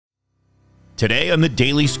Today on the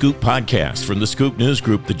Daily Scoop podcast from the Scoop News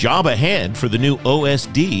Group, the job ahead for the new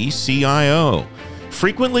OSD CIO,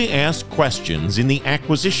 frequently asked questions in the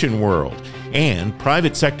acquisition world, and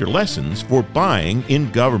private sector lessons for buying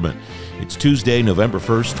in government. It's Tuesday, November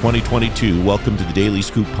 1st, 2022. Welcome to the Daily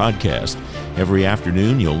Scoop podcast. Every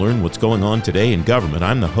afternoon, you'll learn what's going on today in government.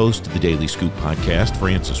 I'm the host of the Daily Scoop podcast,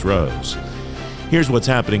 Francis Rose. Here's what's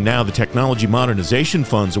happening now. The Technology Modernization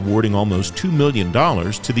Fund's awarding almost $2 million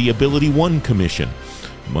to the Ability One Commission.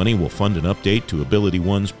 Money will fund an update to Ability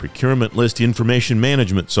One's procurement list information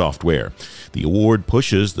management software. The award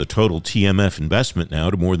pushes the total TMF investment now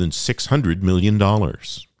to more than $600 million.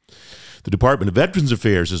 The Department of Veterans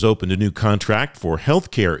Affairs has opened a new contract for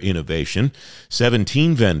healthcare innovation.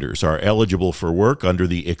 17 vendors are eligible for work under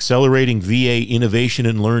the Accelerating VA Innovation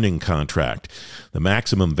and Learning contract. The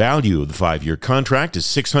maximum value of the 5-year contract is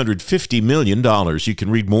 $650 million. You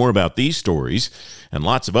can read more about these stories and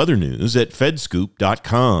lots of other news at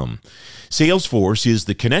fedscoop.com. Salesforce is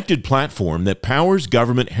the connected platform that powers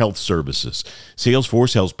government health services.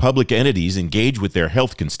 Salesforce helps public entities engage with their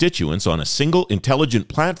health constituents on a single intelligent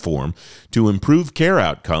platform to improve care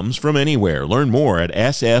outcomes from anywhere. Learn more at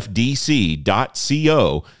sfdc.co/PSH.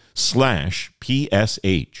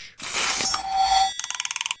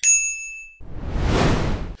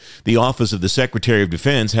 The Office of the Secretary of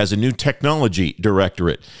Defense has a new technology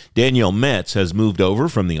directorate. Danielle Metz has moved over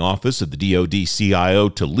from the Office of the DoD CIO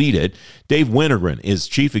to lead it. Dave Wintergren is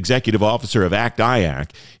Chief Executive Officer of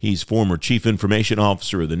ACT-IAC. He's former Chief Information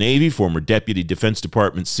Officer of the Navy, former Deputy Defense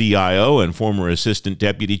Department CIO, and former Assistant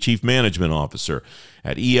Deputy Chief Management Officer.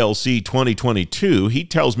 At ELC 2022, he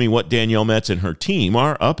tells me what Danielle Metz and her team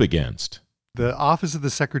are up against. The Office of the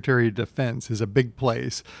Secretary of Defense is a big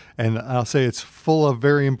place, and I'll say it's full of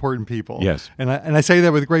very important people. Yes. And I say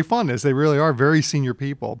that with great fondness. They really are very senior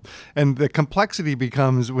people. And the complexity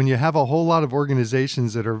becomes when you have a whole lot of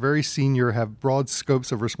organizations that are very senior, have broad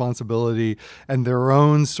scopes of responsibility, and their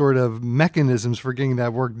own sort of mechanisms for getting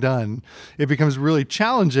that work done, it becomes really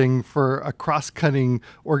challenging for a cross-cutting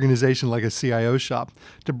organization like a CIO shop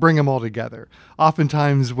to bring them all together.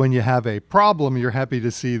 Oftentimes, when you have a problem, you're happy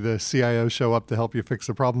to see the CIO show up to help you fix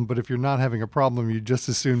the problem. But if you're not having a problem, you'd just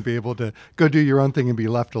as soon be able to go do your own thing and be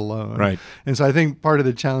left alone. Right. And so I think part of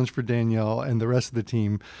the challenge for Danielle and the rest of the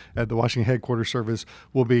team at the Washington Headquarters Service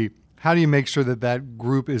will be, how do you make sure that that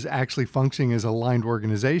group is actually functioning as an aligned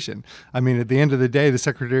organization? I mean, at the end of the day, the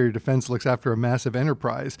Secretary of Defense looks after a massive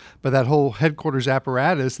enterprise, but that whole headquarters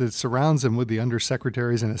apparatus that surrounds them with the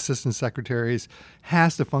undersecretaries and assistant secretaries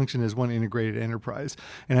has to function as one integrated enterprise.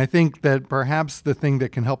 And I think that perhaps the thing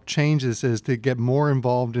that can help change this is to get more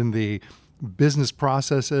involved in the business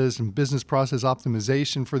processes and business process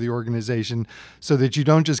optimization for the organization so that you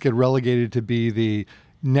don't just get relegated to be the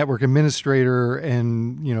network administrator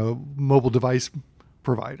and, mobile device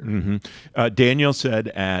provider. Mm-hmm. Danielle said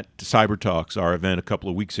at Cyber Talks, our event a couple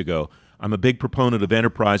of weeks ago, I'm a big proponent of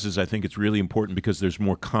enterprises. I think it's really important because there's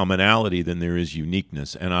more commonality than there is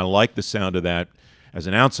uniqueness. And I like the sound of that as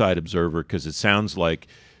an outside observer because it sounds like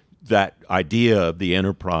that idea of the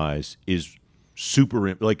enterprise is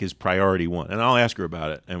is priority one. And I'll ask her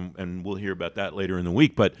about it, and we'll hear about that later in the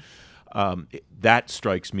week. But that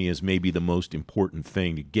strikes me as maybe the most important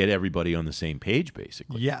thing, to get everybody on the same page,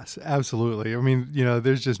 basically. Yes, absolutely. I mean,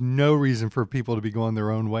 there's just no reason for people to be going their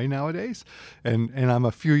own way nowadays. And I'm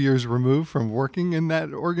a few years removed from working in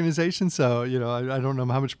that organization. So, I don't know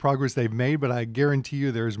how much progress they've made, but I guarantee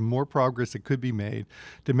you there's more progress that could be made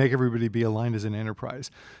to make everybody be aligned as an enterprise.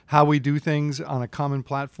 How we do things on a common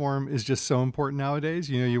platform is just so important nowadays.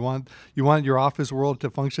 You want your office world to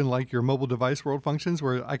function like your mobile device world functions,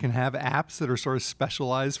 where I can have apps that are sort of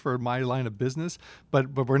specialized for my line of business, but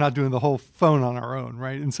we're not doing the whole phone on our own,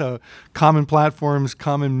 right? And so common platforms,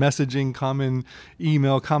 common messaging, common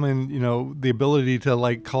email, common, the ability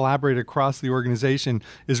to collaborate across the organization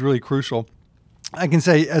is really crucial. I can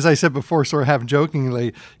say, as I said before, sort of half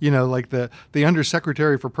jokingly, the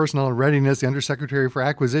Undersecretary for Personnel and Readiness, the Undersecretary for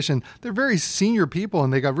Acquisition, they're very senior people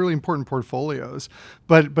and they got really important portfolios.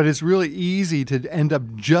 But it's really easy to end up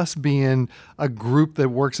just being a group that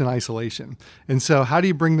works in isolation. And so how do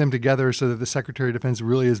you bring them together so that the Secretary of Defense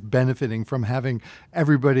really is benefiting from having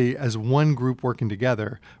everybody as one group working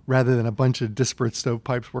together rather than a bunch of disparate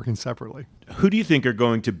stovepipes working separately? Who do you think are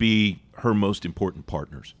going to be her most important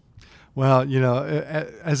partners? Well,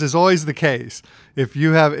 as is always the case, if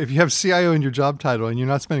you have CIO in your job title and you're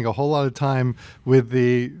not spending a whole lot of time with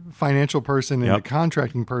the financial person and the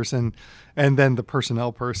contracting person, and then the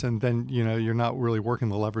personnel person, then you're not really working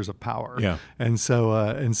the levers of power. Yeah. And so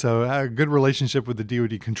a good relationship with the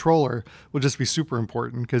DoD controller will just be super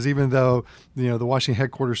important, because even though the Washington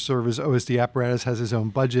headquarters service OSD apparatus has its own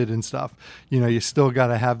budget and stuff, you still got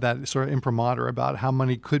to have that sort of imprimatur about how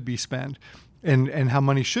money could be spent. And how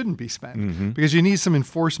money shouldn't be spent, because you need some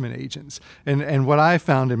enforcement agents. And what I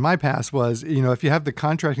found in my past was, if you have the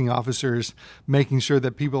contracting officers making sure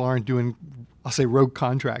that people aren't doing, I'll say, rogue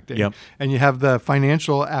contracting, and you have the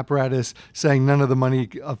financial apparatus saying none of the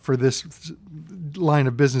money for this line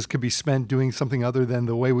of business could be spent doing something other than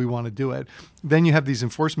the way we want to do it, then you have these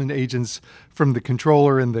enforcement agents from the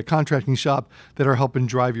controller and the contracting shop that are helping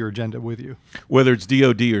drive your agenda with you. Whether it's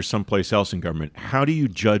DoD or someplace else in government, how do you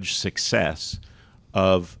judge success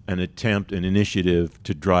of an attempt, an initiative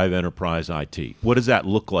to drive enterprise IT? What does that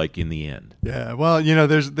look like in the end? Yeah, well,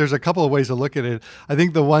 there's a couple of ways to look at it. I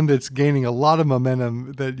think the one that's gaining a lot of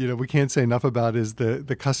momentum that we can't say enough about is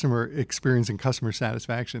the customer experience and customer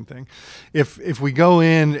satisfaction thing. If we go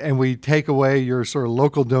in and we take away your sort of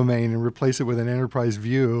local domain and replace it with an enterprise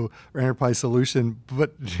view or enterprise solution,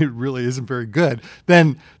 but it really isn't very good,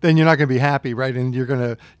 then you're not going to be happy, right? And you're going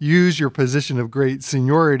to use your position of great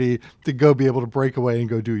seniority to go be able to break away and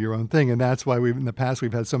go do your own thing. And that's why in the past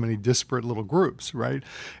we've had so many disparate little groups, right?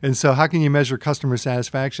 And so how can you measure customer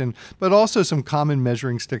satisfaction, but also some common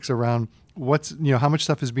measuring sticks around how much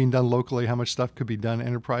stuff is being done locally, how much stuff could be done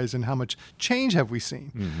enterprise, and how much change have we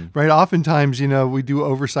seen, right? Oftentimes, we do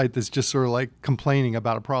oversight that's just sort of like complaining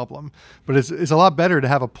about a problem, but it's a lot better to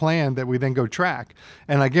have a plan that we then go track.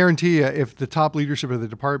 And I guarantee you, if the top leadership of the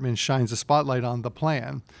department shines a spotlight on the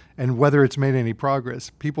plan and whether it's made any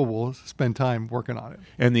progress, people will spend time working on it.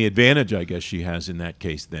 And the advantage, I guess, she has in that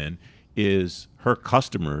case then is her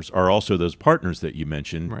customers are also those partners that you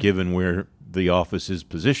mentioned, right, given where the office is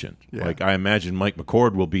positioned. Yeah. Like, I imagine Mike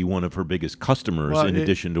McCord will be one of her biggest customers in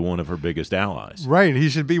addition to one of her biggest allies. Right. He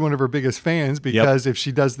should be one of her biggest fans, because if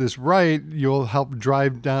she does this right, you'll help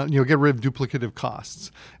drive down, get rid of duplicative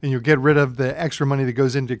costs, and you'll get rid of the extra money that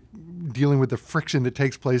goes into dealing with the friction that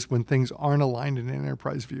takes place when things aren't aligned in an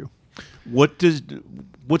enterprise view. What's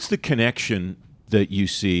the connection that you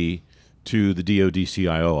see to the DoD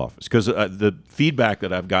CIO office? Because the feedback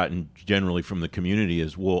that I've gotten generally from the community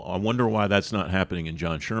is, well, I wonder why that's not happening in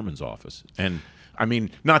John Sherman's office. And I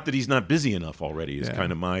mean, not that he's not busy enough already is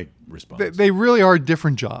kind of my response. They really are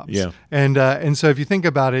different jobs. Yeah. And so if you think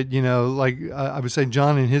about it, I would say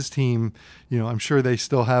John and his team, I'm sure they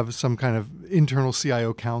still have some kind of internal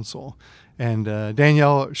CIO council. And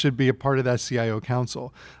Danielle should be a part of that CIO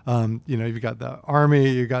council. You've got the Army,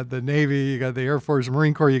 you got the Navy, you got the Air Force,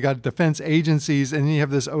 Marine Corps, you got defense agencies, and then you have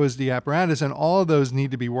this OSD apparatus, and all of those need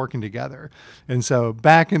to be working together. And so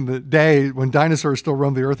back in the day when dinosaurs still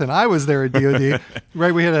roamed the earth and I was there at DoD,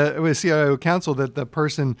 right, we had a CIO council that the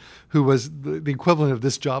person who was the equivalent of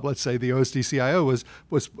this job, let's say the OSD CIO,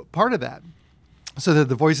 was part of that, so that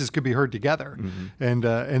the voices could be heard together. And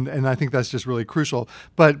I think that's just really crucial.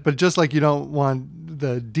 But just like you don't want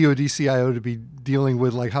the DoD CIO to be dealing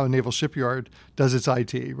with like how a naval shipyard does its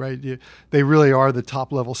IT, right? They really are the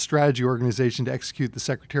top level strategy organization to execute the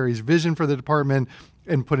secretary's vision for the department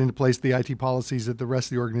and put into place the IT policies that the rest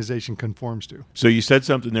of the organization conforms to. So you said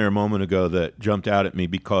something there a moment ago that jumped out at me,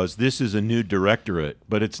 because this is a new directorate,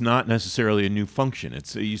 but it's not necessarily a new function.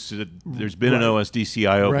 You said there's been an OSD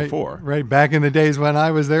CIO before. Right. Back in the days when I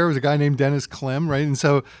was there was a guy named Dennis Clem, right? And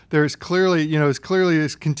so there's clearly,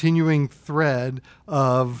 this continuing thread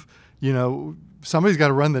of, somebody's got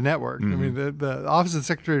to run the network. I mean, the Office of the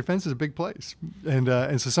Secretary of Defense is a big place, and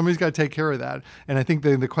so somebody's got to take care of that. And I think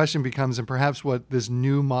the question becomes, and perhaps what this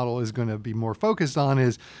new model is going to be more focused on,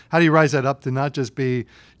 is how do you rise that up to not just be,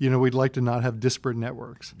 we'd like to not have disparate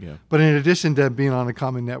networks, but in addition to being on a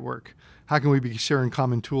common network, how can we be sharing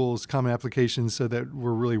common tools, common applications, so that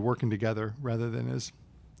we're really working together rather than as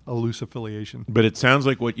a loose affiliation? But it sounds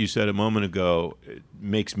like what you said a moment ago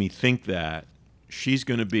makes me think that she's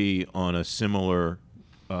going to be on a similar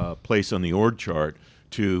place on the org chart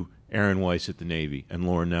to Aaron Weiss at the Navy and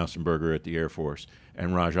Lauren Nausenberger at the Air Force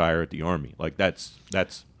and Raj Iyer at the Army. Like that's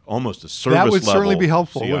almost a service that would level certainly be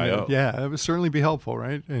helpful, CIO. wouldn't it? Yeah, that would certainly be helpful,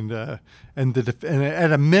 right? And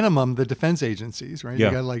at a minimum, the defense agencies, right? Yeah.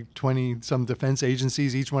 You got like 20 some defense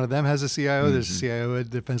agencies. Each one of them has a CIO. There's a CIO at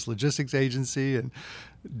Defense Logistics Agency and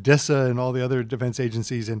DISA and all the other defense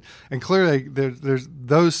agencies, and clearly there's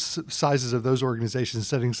those sizes of those organizations,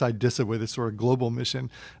 setting aside DISA with its sort of global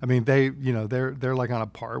mission. I mean, they're like on a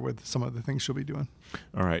par with some of the things she'll be doing.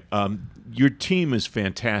 All right, your team is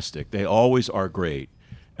fantastic. They always are great,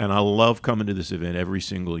 and I love coming to this event every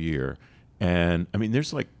single year. And I mean,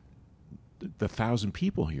 there's like 1,000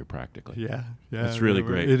 people here practically. Yeah. It's really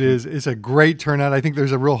great. It is. It's a great turnout. I think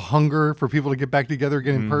there's a real hunger for people to get back together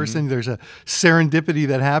again in person. There's a serendipity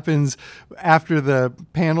that happens after the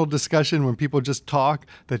panel discussion when people just talk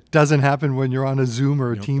that doesn't happen when you're on a Zoom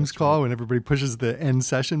or a Teams call when everybody pushes the end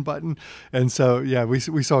session button. And so, yeah, we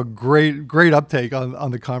saw a great uptake on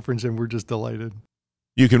the conference, and we're just delighted.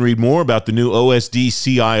 You can read more about the new OSD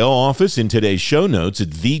CIO office in today's show notes at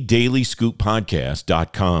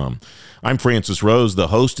thedailyscooppodcast.com. I'm Francis Rose, the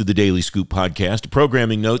host of the Daily Scoop Podcast. A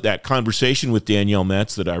programming note, that conversation with Danielle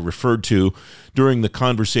Metz that I referred to during the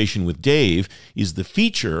conversation with Dave is the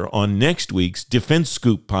feature on next week's Defense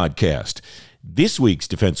Scoop Podcast. This week's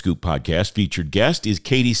Defense Scoop Podcast featured guest is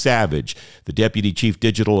Katie Savage, the Deputy Chief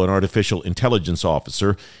Digital and Artificial Intelligence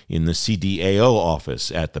Officer in the CDAO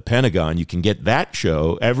office at the Pentagon. You can get that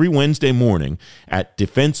show every Wednesday morning at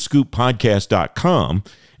DefenseScoopPodcast.com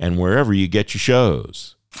and wherever you get your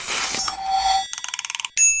shows.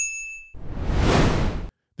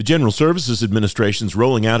 The General Services Administration is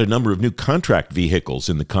rolling out a number of new contract vehicles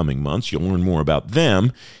in the coming months. You'll learn more about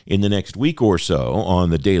them in the next week or so on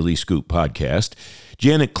the Daily Scoop podcast.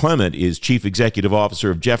 Janet Clement is Chief Executive Officer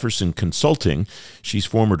of Jefferson Consulting. She's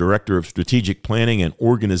former Director of Strategic Planning and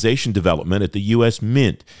Organization Development at the U.S.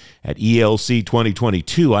 Mint. At ELC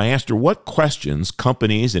 2022, I asked her what questions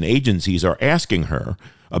companies and agencies are asking her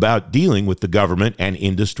about dealing with the government and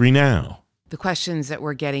industry now. The questions that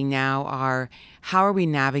we're getting now are, how are we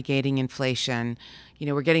navigating inflation? You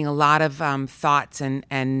know, we're getting a lot of thoughts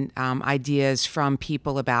and ideas from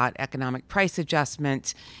people about economic price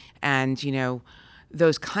adjustment and, you know,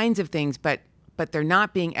 those kinds of things, but they're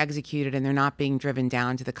not being executed and they're not being driven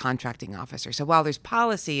down to the contracting officer. So while there's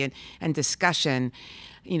policy and discussion,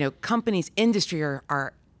 you know, companies, industry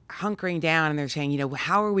are hunkering down and they're saying, you know,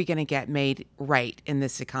 how are we going to get made right in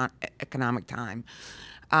this economic time?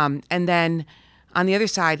 And then on the other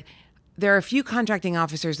side, there are a few contracting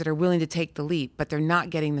officers that are willing to take the leap, but they're not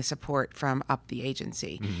getting the support from up the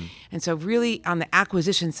agency. Mm-hmm. And so really on the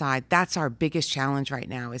acquisition side, that's our biggest challenge right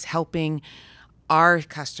now, is helping our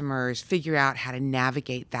customers figure out how to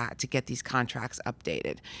navigate that to get these contracts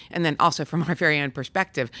updated. And then also from our very own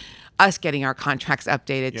perspective, us getting our contracts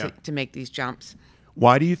updated to make these jumps.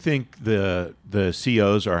 Why do you think the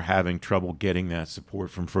COs are having trouble getting that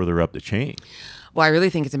support from further up the chain? Well, I really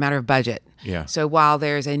think it's a matter of budget. Yeah. So while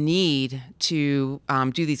there's a need to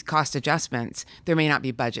do these cost adjustments, there may not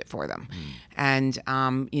be budget for them. And,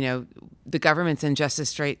 you know, the government's in just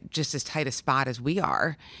as tight a spot as we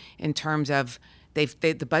are in terms of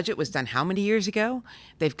the budget was done how many years ago?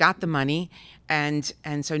 They've got the money. And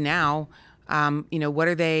so now, you know,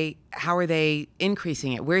 how are they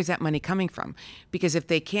increasing it? Where's that money coming from? Because if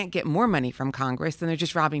they can't get more money from Congress, then they're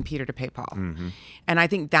just robbing Peter to pay Paul. Mm-hmm. And I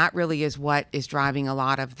think that really is what is driving a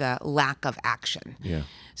lot of the lack of action. Yeah.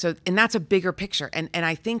 So, and that's a bigger picture. And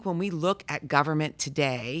I think when we look at government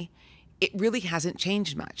today, it really hasn't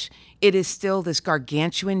changed much. It is still this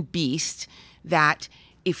gargantuan beast that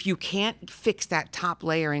if you can't fix that top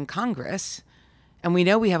layer in Congress, and we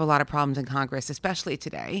know we have a lot of problems in Congress, especially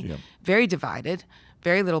today, very divided,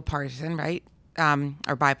 very little partisan, right?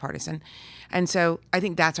 Or bipartisan. And so I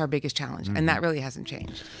think that's our biggest challenge, and that really hasn't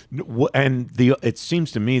changed. And it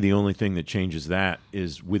seems to me the only thing that changes that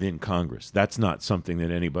is within Congress. That's not something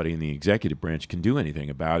that anybody in the executive branch can do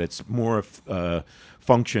anything about. It's more a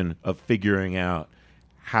function of figuring out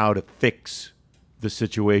how to fix the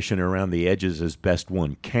situation around the edges as best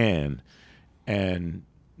one can, and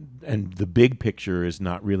the big picture is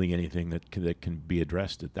not really anything that can be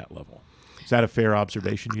addressed at that level. Is that a fair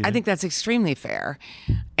observation, you think? I think that's extremely fair.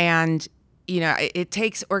 And, you know, it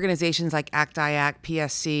takes organizations like ACT-IAC,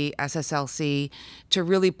 PSC, SSLC to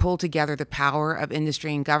really pull together the power of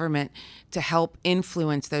industry and government to help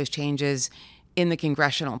influence those changes in the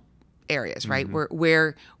congressional areas, right?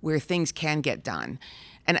 Where things can get done.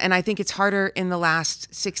 And I think it's harder in the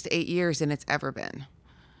last 6 to 8 years than it's ever been.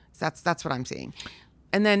 So that's what I'm seeing.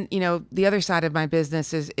 And then, you know, the other side of my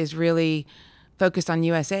business is really focused on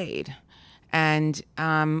USAID. And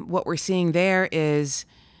what we're seeing there is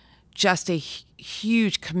just a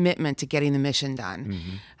huge commitment to getting the mission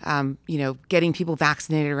done. Getting people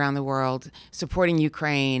vaccinated around the world, supporting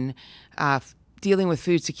Ukraine, dealing with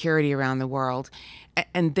food security around the world.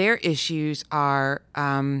 And their issues are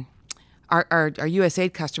our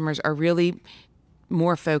USAID customers are really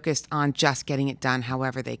more focused on just getting it done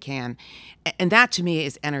however they can. And that to me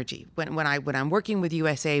is energy. When I'm working with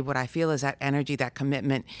USAID, what I feel is that energy, that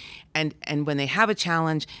commitment. And when they have a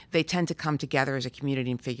challenge, they tend to come together as a community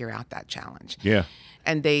and figure out that challenge. Yeah.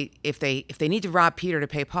 And if they need to rob Peter to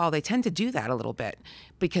pay Paul, they tend to do that a little bit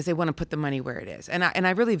because they want to put the money where it is. And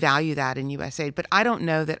I really value that in USAID, but I don't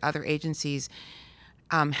know that other agencies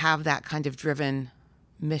have that kind of driven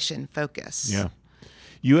mission focus. Yeah.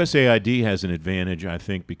 USAID has an advantage, I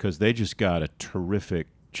think, because they just got a terrific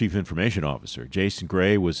chief information officer. Jason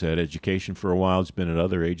Gray was at education for a while. He's been at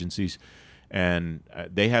other agencies, and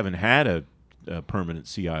they haven't had a permanent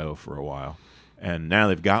CIO for a while. And now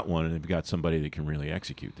they've got one, and they've got somebody that can really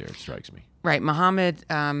execute there, it strikes me. Right. Mohammed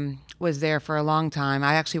was there for a long time.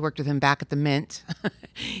 I actually worked with him back at the Mint.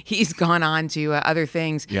 He's gone on to other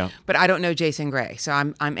things. Yeah. But I don't know Jason Gray, so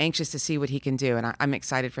I'm anxious to see what he can do, and I'm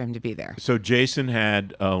excited for him to be there. So Jason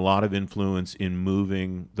had a lot of influence in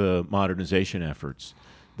moving the modernization efforts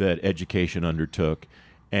that education undertook.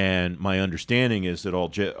 And my understanding is that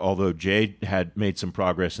although Jay had made some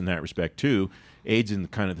progress in that respect too, AID's in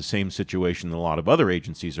kind of the same situation that a lot of other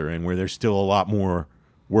agencies are in, where there's still a lot more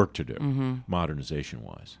work to do,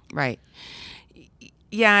 modernization-wise. Right.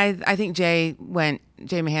 Yeah, I think Jay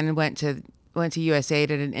Mahanan went to USAID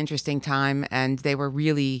at an interesting time, and they were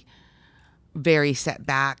really very set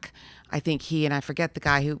back. I think I forget the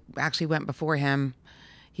guy who actually went before him.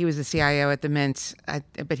 He was the CIO at the Mint,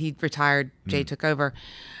 but he retired. Jay took over.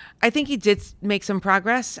 I think he did make some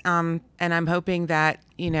progress, and I'm hoping that,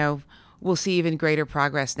 we'll see even greater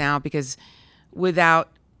progress now, because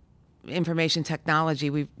without information technology,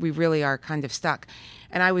 we really are kind of stuck.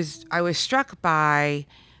 And I was struck by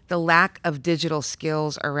the lack of digital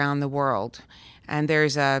skills around the world. And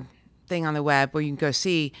there's a thing on the web where you can go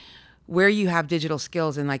see where you have digital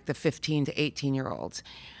skills in like the 15 to 18-year-olds.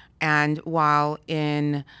 And while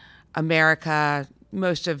in America,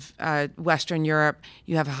 most of Western Europe,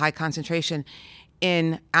 you have a high concentration,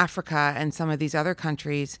 in Africa and some of these other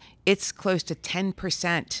countries, it's close to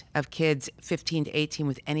 10% of kids 15 to 18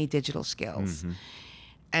 with any digital skills.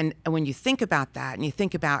 And when you think about that, and you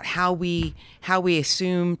think about how we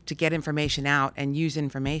assume to get information out and use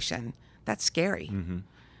information, that's scary.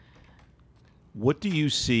 What do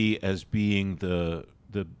you see as being the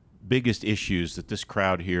biggest issues that this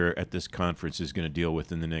crowd here at this conference is going to deal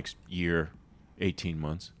with in the next year, 18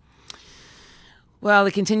 months? Well,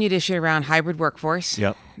 the continued issue around hybrid workforce.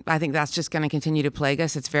 Yep. I think that's just going to continue to plague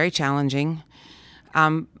us. It's very challenging.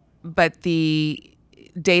 But the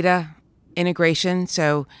data integration,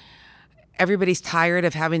 so everybody's tired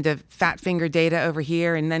of having to fat finger data over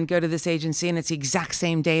here and then go to this agency and it's the exact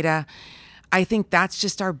same data. I think that's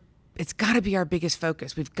just it's got to be our biggest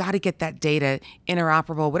focus. We've got to get that data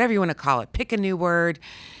interoperable, whatever you want to call it. Pick a new word.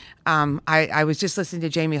 I was just listening to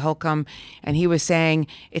Jamie Holcomb, and he was saying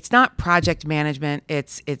it's not project management,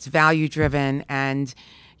 it's value driven, and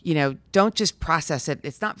don't just process it.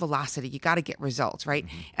 It's not velocity. You got to get results, right?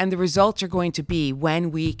 And the results are going to be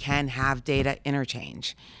when we can have data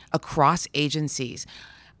interchange across agencies.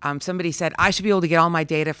 Somebody said I should be able to get all my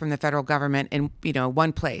data from the federal government in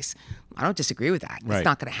one place. I don't disagree with that. Right. It's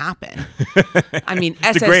not going to happen. I mean,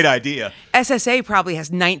 it's a great idea. SSA probably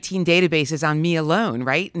has 19 databases on me alone,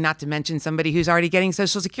 right? Not to mention somebody who's already getting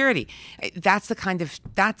Social Security. That's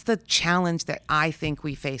the challenge that I think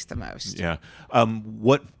we face the most. Yeah.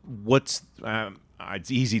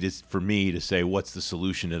 It's easy for me to say what's the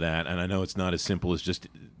solution to that, and I know it's not as simple as just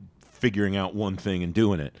figuring out one thing and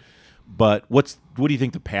doing it. But what do you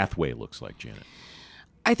think the pathway looks like, Janet?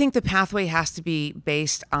 I think the pathway has to be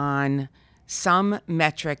based on some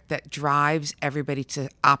metric that drives everybody to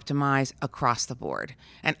optimize across the board.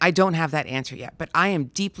 And I don't have that answer yet, but I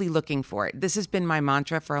am deeply looking for it. This has been my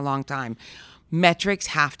mantra for a long time. Metrics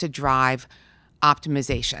have to drive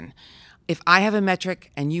optimization. If I have a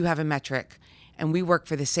metric and you have a metric and we work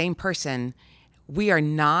for the same person, we are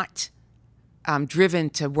not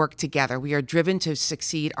driven to work together. We are driven to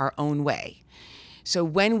succeed our own way. So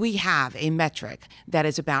when we have a metric that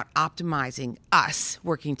is about optimizing us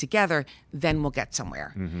working together, then we'll get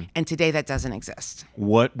somewhere. And today that doesn't exist.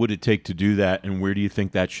 What would it take to do that, and where do you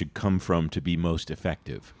think that should come from to be most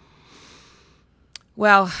effective?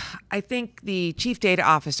 Well, I think the chief data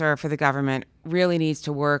officer for the government really needs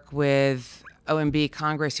to work with OMB,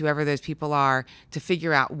 Congress, whoever those people are, to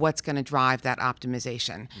figure out what's going to drive that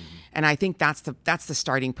optimization. And I think that's the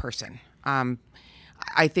starting person.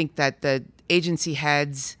 I think that the agency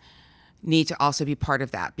heads need to also be part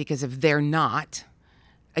of that, because if they're not,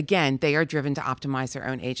 again, they are driven to optimize their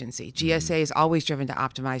own agency. GSA is always driven to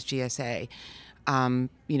optimize GSA.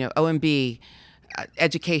 OMB,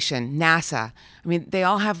 education, NASA. I mean, they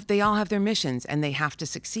all have their missions, and they have to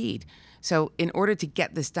succeed. So in order to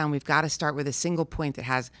get this done, we've got to start with a single point that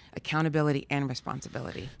has accountability and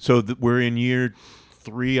responsibility. So we're in year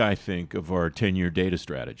 3, I think, of our 10-year data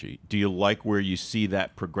strategy. Do you like where you see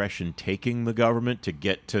that progression taking the government to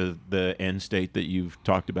get to the end state that you've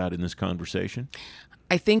talked about in this conversation?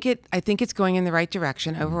 I think it's going in the right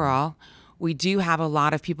direction overall. We do have a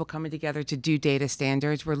lot of people coming together to do data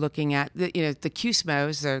standards. We're looking at the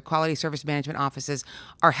QSMOs, the Quality Service Management Offices,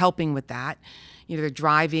 are helping with that. They're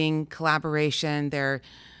driving collaboration. They're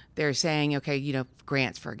saying, okay,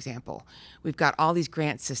 grants, for example. We've got all these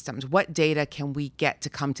grant systems. What data can we get to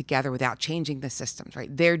come together without changing the systems, right?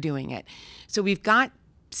 They're doing it. So we've got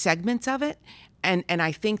segments of it. And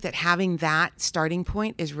I think that having that starting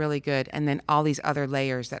point is really good. And then all these other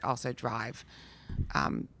layers that also drive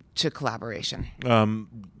to collaboration.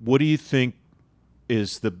 What do you think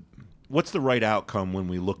what's the right outcome when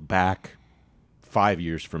we look back 5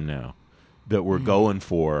 years from now that we're going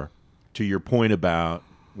for? To your point about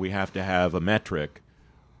we have to have a metric,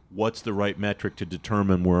 what's the right metric to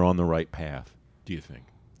determine we're on the right path, do you think?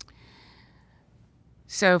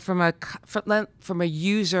 So from a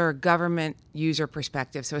government user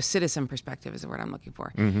perspective, so a citizen perspective is the word I'm looking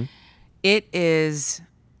for. It is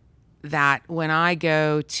that when I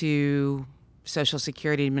go to Social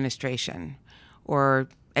Security Administration or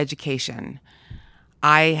education,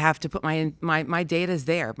 I have to put my data's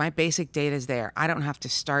there. My basic data's there. I don't have to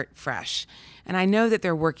start fresh. And I know that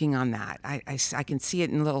they're working on that. I can see it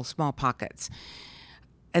in little small pockets.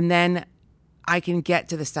 And then I can get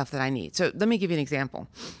to the stuff that I need. So let me give you an example.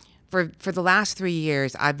 For the last 3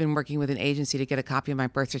 years, I've been working with an agency to get a copy of my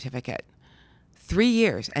birth certificate. 3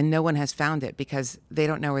 years, and no one has found it because they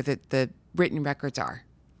don't know where the written records are.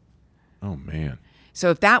 Oh, man. So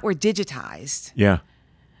if that were digitized, yeah.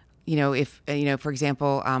 For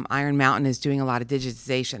example, Iron Mountain is doing a lot of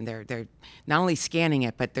digitization. They're not only scanning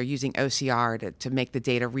it, but they're using OCR to make the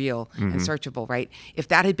data real and searchable, right? If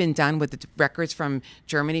that had been done with the records from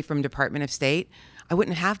Germany, from Department of State, I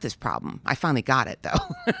wouldn't have this problem. I finally got it, though.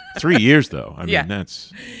 3 years, though. I mean,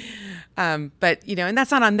 that's... But, and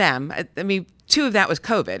that's not on them. I mean, 2 of that was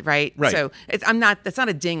COVID, right? Right. So that's not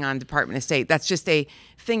a ding on Department of State. That's just a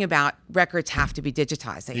thing about records have to be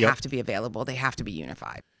digitized. They have to be available. They have to be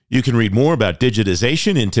unified. You can read more about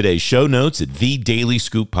digitization in today's show notes at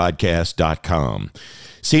thedailyscooppodcast.com.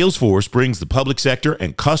 Salesforce brings the public sector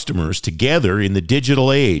and customers together in the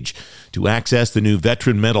digital age. To access the new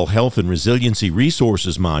Veteran Mental Health and Resiliency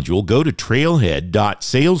Resources module, go to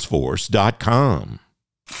trailhead.salesforce.com.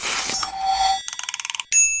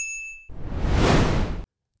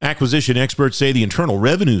 Acquisition experts say the Internal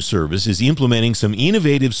Revenue Service is implementing some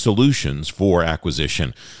innovative solutions for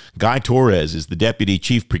acquisition. Guy Torres is the Deputy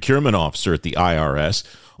Chief Procurement Officer at the IRS.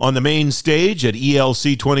 On the main stage at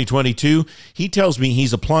ELC 2022, he tells me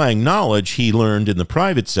he's applying knowledge he learned in the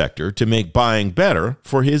private sector to make buying better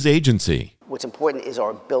for his agency. What's important is our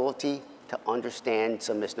ability to understand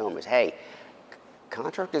some misnomers. Hey,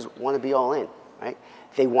 contractors want to be all in, right?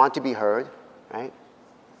 They want to be heard, right?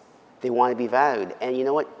 They want to be valued. And you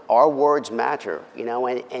know what? Our words matter,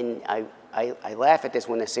 and I laugh at this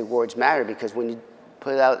when they say words matter, because when you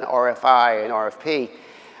put out an RFI, an RFP,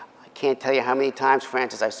 I can't tell you how many times,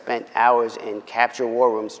 Francis, I've spent hours in capture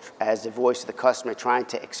war rooms as the voice of the customer trying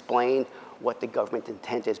to explain what the government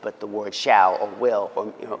intent is, but the word shall or will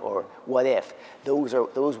or what if,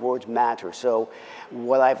 those words matter. So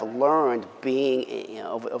what I've learned being,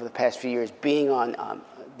 over the past few years, being on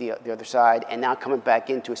the other side and now coming back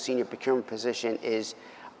into a senior procurement position is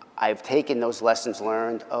I've taken those lessons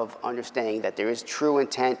learned of understanding that there is true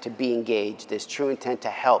intent to be engaged, there's true intent to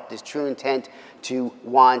help, there's true intent to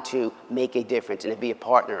want to make a difference and to be a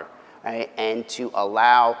partner, right? And to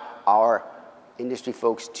allow our industry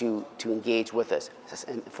folks to engage with us,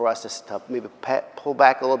 and for us to maybe pull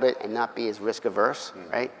back a little bit and not be as risk averse,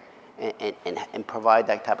 right? And provide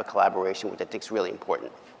that type of collaboration, which I think is really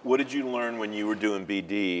important. What did you learn when you were doing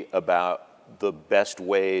BD about the best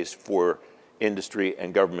ways for industry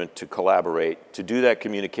and government to collaborate, to do that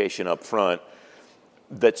communication up front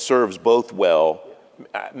that serves both well?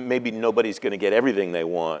 Maybe nobody's going to get everything they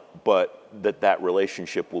want, but that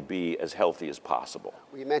relationship will be as healthy as possible?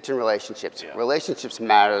 Well, you mentioned relationships. Yeah. Relationships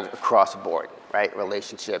matter across the board, right?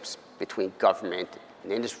 Relationships between government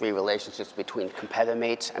and industry, relationships between competitor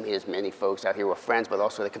mates. I mean, there's many folks out here who are friends, but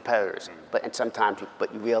also the competitors. And sometimes you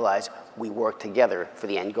realize we work together for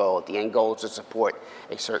the end goal. The end goal is to support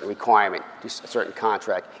a certain requirement, a certain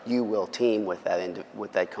contract. You will team with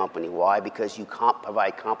that company. Why? Because you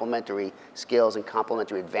provide complementary skills and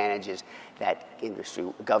complementary advantages that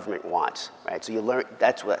industry, government wants, right? So you learn.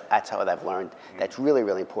 That's how I've learned. That's really,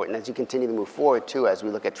 really important. As you continue to move forward too, as we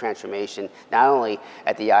look at transformation, not only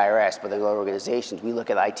at the IRS but in other organizations, we look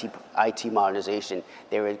at IT modernization.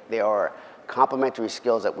 There are complementary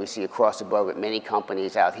skills that we see across the board with many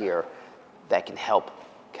companies out here that can help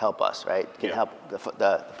us, right? Can help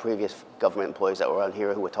the previous government employees that were on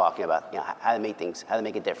here who were talking about how to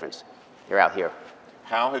make a difference. They're out here.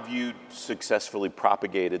 How have you successfully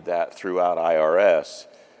propagated that throughout IRS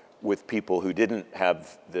with people who didn't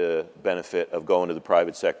have the benefit of going to the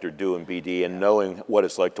private sector, doing BD, and knowing what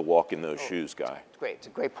it's like to walk in those shoes, Guy? It's great. It's a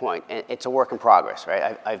great point. And it's a work in progress,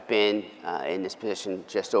 right? I've been in this position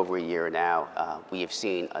just over a year now. We have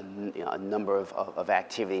seen a number of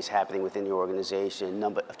activities happening within the organization, a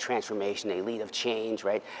number of transformation, a lead of change,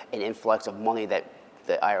 right? An influx of money that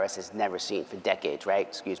the IRS has never seen for decades,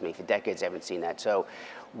 right? For decades, I haven't seen that. So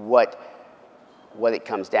what it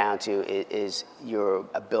comes down to is your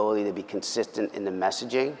ability to be consistent in the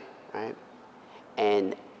messaging, right?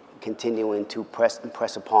 And continuing to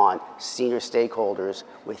impress upon senior stakeholders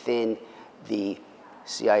within the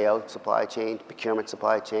CIO supply chain, procurement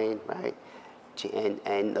supply chain, right?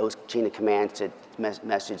 And those chain of command to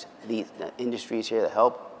message the industries here to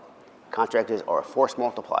help. Contractors are a force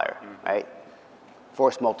multiplier, right?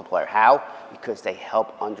 Force multiplier. How? Because they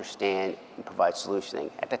help understand and provide solutioning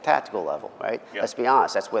at the tactical level, right? Yeah. Let's be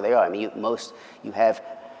honest, that's where they are. I mean, you have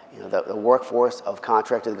the workforce of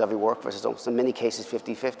contractor, the government workforce is almost in many cases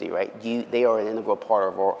 50-50, right? They are an integral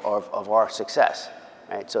part of our success,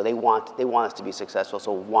 right? So they want us to be successful,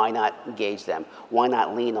 so why not engage them? Why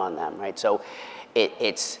not lean on them, right? So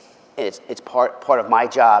it's part of my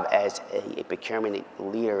job as a procurement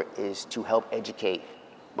leader is to help educate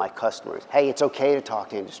my customers. Hey, it's okay to talk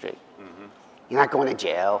to industry. Mm-hmm. You're not going to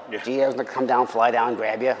jail. Yeah. GAO's going to come down, fly down, and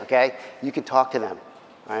grab you, okay? You can talk to them,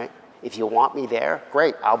 right? If you want me there,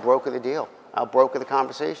 great. I'll broker the deal. I'll broker the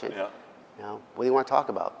conversation. Yeah. What do you want to talk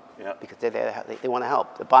about? Yeah. Because they're there, they want to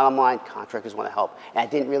help. The bottom line, contractors want to help. And I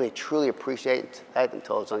didn't really truly appreciate that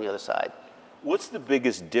until I was on the other side. What's the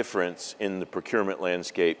biggest difference in the procurement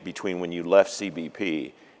landscape between when you left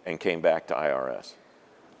CBP and came back to IRS?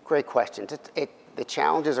 Great question. The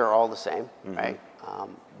challenges are all the same, mm-hmm. right?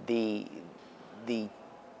 The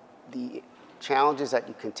challenges that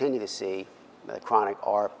you continue to see, the chronic,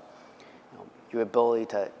 are your ability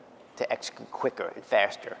to execute quicker and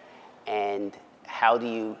faster, and how do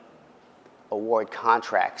you award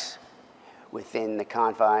contracts within the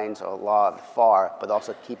confines or law of the FAR, but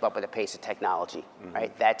also keep up with the pace of technology, mm-hmm.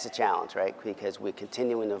 right? That's a challenge, right? Because we're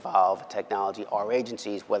continuing to evolve technology. Our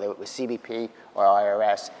agencies, whether it was CBP or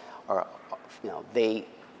IRS, they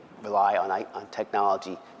rely on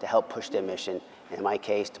technology to help push their mission, and in my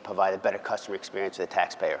case, to provide a better customer experience for the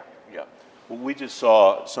taxpayer. Yeah. Well, we just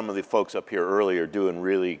saw some of the folks up here earlier doing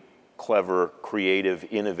really clever, creative,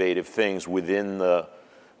 innovative things within the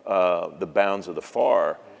bounds of the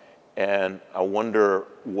FAR, and I wonder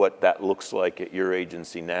what that looks like at your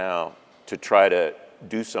agency now to try to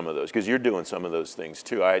do some of those, because you're doing some of those things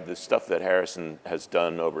too. The stuff that Harrison has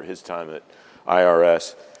done over his time at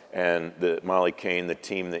IRS, and Molly Kane, the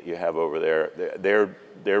team that you have over there,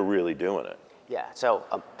 they're really doing it. Yeah, so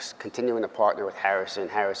continuing to partner with Harrison.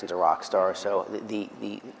 Harrison's a rock star, so the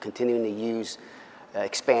continuing to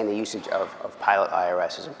expand the usage of Pilot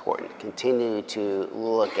IRS is important. Continue to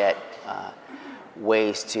look at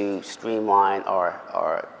ways to streamline our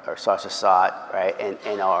SARS-ASAT, right,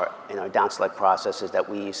 and our down select processes that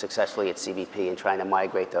we use successfully at CBP, and trying to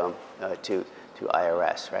migrate them to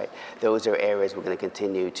IRS, right? Those are areas we're going to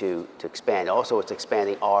continue to expand. Also, it's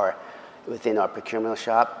expanding within our procurement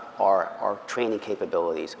shop, our training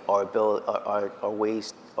capabilities, our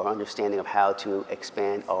ways, our understanding of how to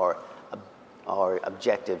expand our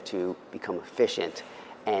objective to become efficient,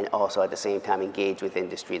 and also at the same time engage with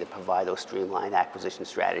industry to provide those streamlined acquisition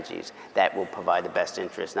strategies that will provide the best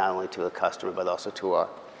interest not only to the customer but also to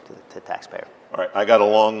the taxpayer. All right, I got a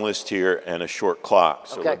long list here and a short clock,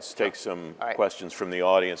 so okay. Let's take some questions from the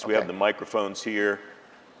audience. Okay. We have the microphones here.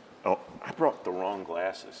 Oh, I brought the wrong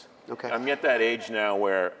glasses. Okay. I'm at that age now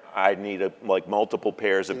where I need multiple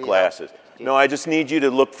pairs of glasses. No, I just need you to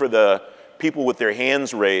look for the people with their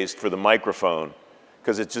hands raised for the microphone,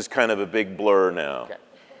 Because it's just kind of a big blur now. Okay.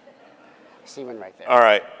 I see one right there. All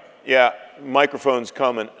right. Yeah, microphone's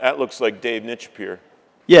coming. That looks like Dave Nitchapir.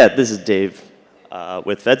 Yeah, this is Dave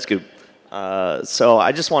with FedScoop. So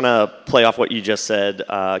I just want to play off what you just said.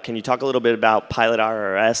 Can you talk a little bit about Pilot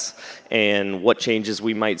IRS and what changes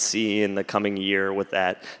we might see in the coming year with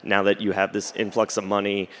that? Now that you have this influx of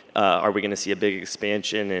money, are we going to see a big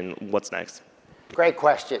expansion, and what's next? Great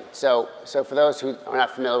question. So for those who are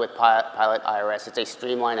not familiar with Pilot IRS, it's a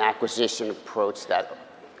streamlined acquisition approach that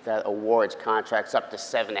awards contracts up to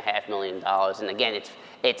 $7.5 million. And again,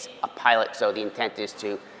 it's a pilot, so the intent is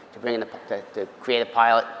to bring in to create a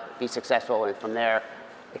pilot, be successful, and from there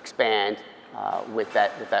expand with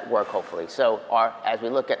that work, hopefully. So as we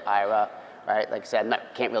look at IRA, right, like I said,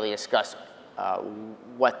 can't really discuss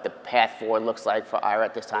what the path forward looks like for IRA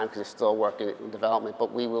at this time because it's still work in development,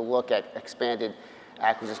 but we will look at expanded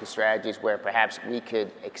acquisition strategies where perhaps we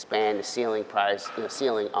could expand the ceiling price,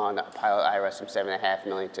 ceiling on Pilot IRS from $7.5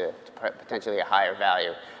 million to potentially a higher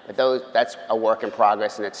value. But that's a work in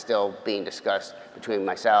progress, and it's still being discussed between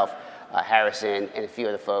myself, Harrison, and a few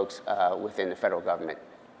of the folks within the federal government.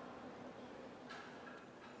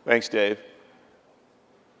 Thanks, Dave.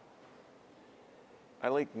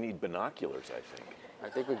 I need binoculars, I think. I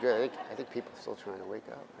think we're good. I think people are still trying to wake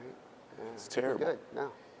up, right? Yeah, it's terrible. We're good. No, I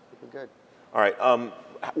think we're good. All right.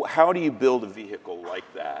 How do you build a vehicle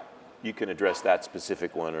like that? You can address that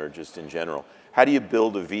specific one or just in general. How do you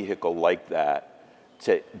build a vehicle like that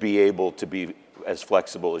to be able to be as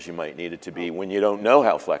flexible as you might need it to be when you don't know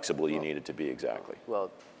how flexible you need it to be exactly?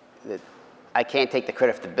 Well, I can't take the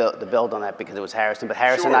credit for the build on that because it was Harrison, but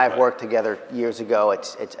Harrison and I have worked together years ago at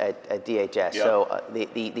DHS. Yep. So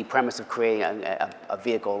the premise of creating a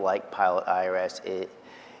vehicle like Pilot IRS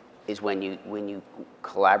is when you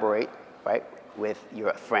collaborate, right, with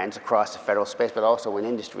your friends across the federal space, but also in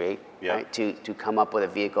industry, yep, right, to come up with a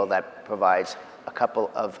vehicle that provides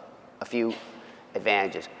a few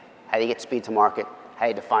advantages. How do you get speed to market? How do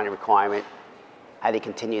you define a requirement? How do you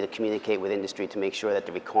continue to communicate with industry to make sure that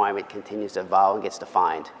the requirement continues to evolve and gets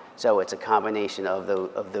defined? So it's a combination of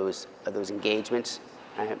those engagements,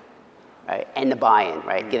 right, and the buy-in,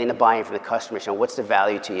 right? Mm-hmm. Getting the buy-in from the customer, showing what's the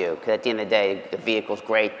value to you? Because at the end of the day, the vehicle's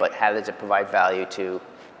great, but how does it provide value to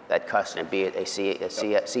that customer, be it a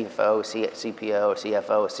CFO, CPO, or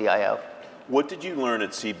CFO, or CIO? What did you learn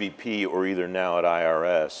at CBP or either now at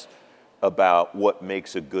IRS about what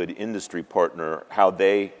makes a good industry partner, how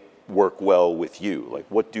they work well with you? Like,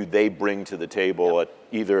 what do they bring to the table,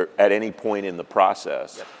 yep, at any point in the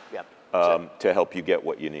process, yep, to help you get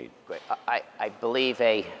what you need? Great. I believe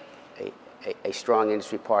a strong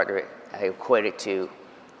industry partner, I equate it to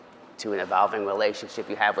an evolving relationship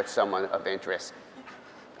you have with someone of interest,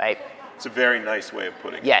 right? It's a very nice way of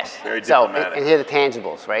putting it. Yes. Very diplomatic. And here are the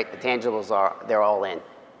tangibles, right? The tangibles they're all in,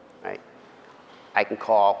 right? I can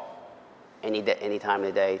call any time of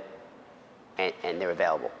the day, and they're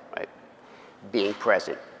available, right? Being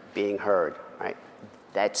present, being heard, right?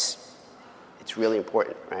 It's really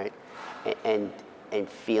important, right? And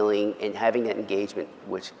feeling and having that engagement,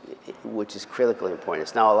 which is critically important.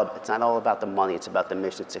 It's not all about the money. It's about the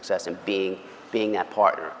mission success and being that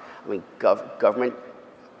partner. I mean, government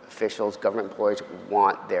officials, government employees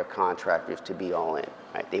want their contractors to be all in,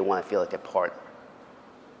 right? They want to feel like they're part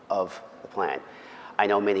of the plan. I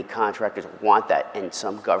know many contractors want that, and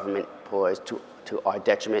some government employees, to our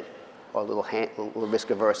detriment, are a little risk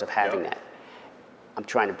averse of having that.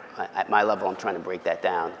 At my level, I'm trying to break that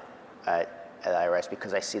down at IRS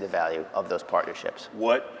because I see the value of those partnerships.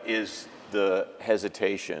 What is the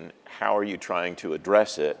hesitation? How are you trying to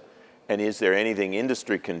address it? And is there anything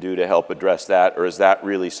industry can do to help address that, or is that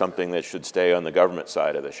really something that should stay on the government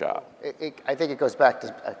side of the shop? I think it goes back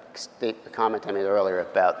to a comment I made earlier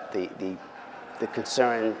about the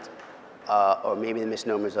concern or maybe the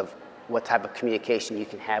misnomers of what type of communication you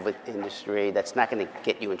can have with industry that's not going to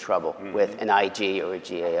get you in trouble, mm-hmm, with an IG or a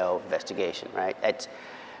GAO investigation, right?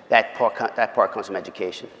 That part comes from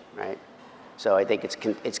education, right? So I think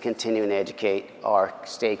it's continuing to educate our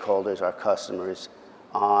stakeholders, our customers,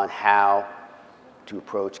 on how to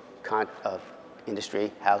approach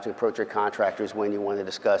industry, how to approach your contractors when you want to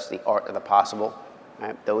discuss the art of the possible,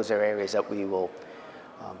 right? Those are areas that we will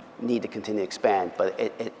need to continue to expand, but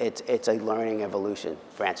it's a learning evolution,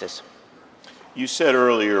 Francis. You said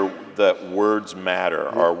earlier that words matter,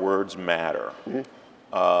 mm-hmm, our words matter.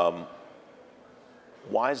 Mm-hmm.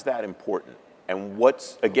 Why is that important? And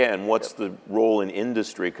what's the role in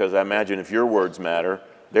industry? Because I imagine if your words matter,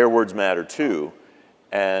 their words matter too.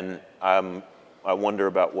 And I wonder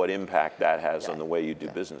about what impact that has on the way you do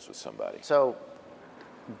business with somebody. So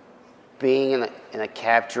being in a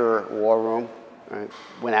capture war room, right?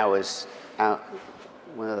 When I was out,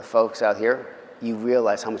 one of the folks out here, you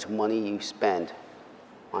realize how much money you spend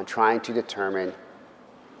on trying to determine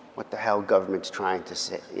what the hell government's trying to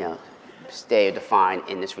say, stay or define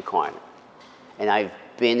in this requirement. And I've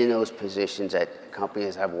been in those positions at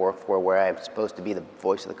companies I've worked for where I'm supposed to be the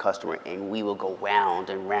voice of the customer, and we will go round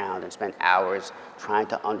and round and spend hours trying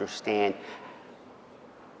to understand,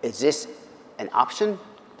 is this an option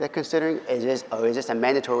they're considering? Is this a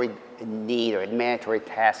mandatory need or a mandatory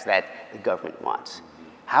task that the government wants?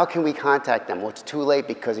 How can we contact them? Well, it's too late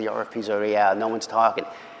because the RFP's already out. No one's talking.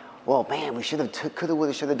 Well, man, we should have,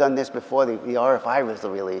 should have done this before the RFI was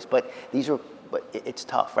released. But it's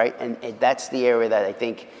tough, right? And that's the area that I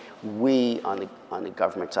think we on the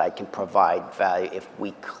government side can provide value if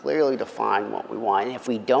we clearly define what we want. And if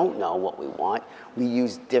we don't know what we want, we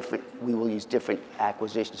will use different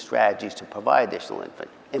acquisition strategies to provide additional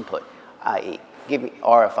input, i.e., give me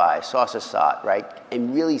RFI, sauce of SOT, right?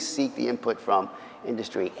 And really seek the input from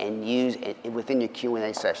industry and use it within your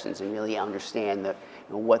Q&A sessions and really understand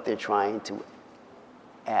what they're trying to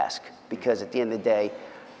ask. Because at the end of the day,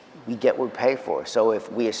 we get what we pay for. So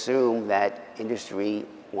if we assume that industry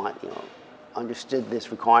understood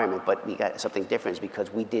this requirement, but we got something different, it's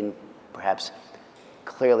because we didn't perhaps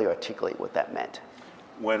clearly articulate what that meant.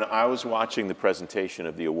 When I was watching the presentation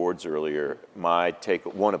of the awards earlier,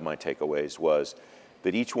 one of my takeaways was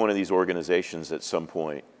that each one of these organizations at some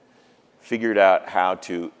point figured out how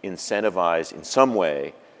to incentivize in some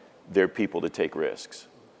way their people to take risks,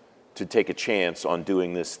 to take a chance on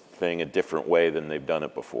doing this thing a different way than they've done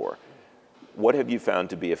it before. What have you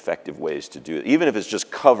found to be effective ways to do it? Even if it's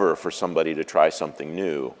just cover for somebody to try something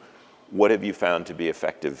new, what have you found to be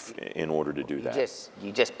effective in order to do that?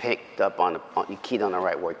 You just picked up you keyed on the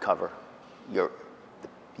right word, cover.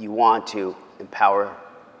 You want to empower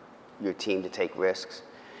your team to take risks.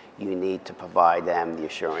 You need to provide them the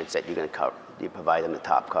assurance that you're going to cover. You provide them the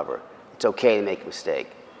top cover. It's okay to make a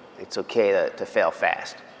mistake. It's okay to fail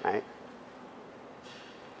fast, right?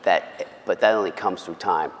 But that only comes through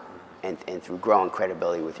time and through growing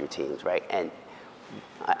credibility with your teams, right? And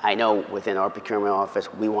I know within our procurement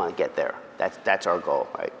office, we want to get there. That's our goal,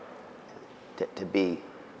 right? To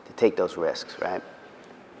take those risks, right?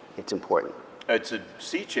 It's important. It's a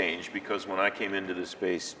sea change because when I came into this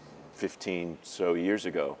space 15 so years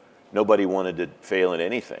ago, nobody wanted to fail at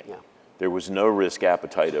anything. Yeah. There was no risk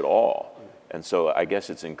appetite at all. And so I guess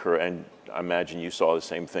it's and I imagine you saw the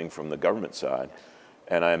same thing from the government side.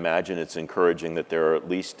 And I imagine it's encouraging that there are at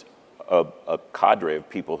least a cadre of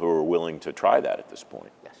people who are willing to try that at this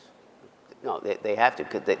point. Yes. No, they have to,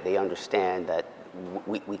 because they understand that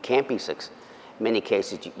we can't be successful. In many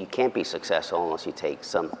cases, you can't be successful unless you take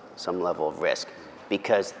some level of risk.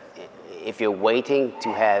 Because if you're waiting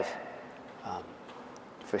to have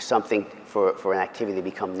for an activity to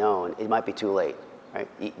become known, it might be too late. Right?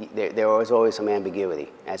 There is always some ambiguity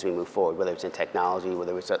as we move forward, whether it's in technology,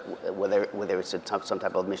 whether it's some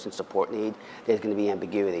type of mission support need. There's going to be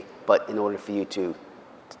ambiguity, but in order for you to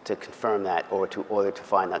confirm that, or to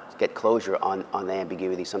find out, get closure on the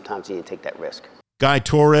ambiguity, sometimes you need to take that risk. Guy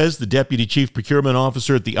Torres, the Deputy Chief Procurement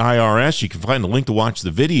Officer at the IRS. You can find a link to watch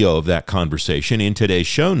the video of that conversation in today's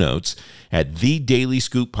show notes at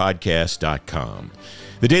thedailyscooppodcast.com.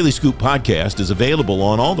 The Daily Scoop Podcast is available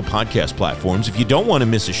on all the podcast platforms. If you don't want to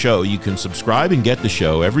miss a show, you can subscribe and get the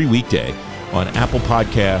show every weekday on Apple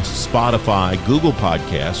Podcasts, Spotify, Google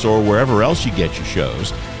Podcasts, or wherever else you get your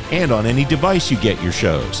shows, and on any device you get your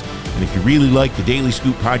shows. And if you really like the Daily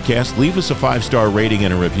Scoop Podcast, leave us a 5-star rating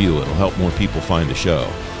and a review. It'll help more people find the show.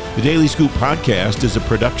 The Daily Scoop Podcast is a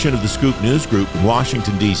production of the Scoop News Group in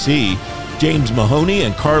Washington, D.C. James Mahoney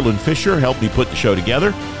and Carlin Fisher helped me put the show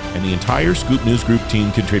together, and the entire Scoop News Group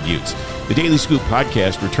team contributes. The Daily Scoop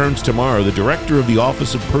Podcast returns tomorrow. The Director of the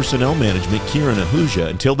Office of Personnel Management, Kieran Ahuja.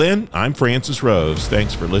 Until then, I'm Francis Rose.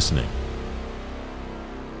 Thanks for listening.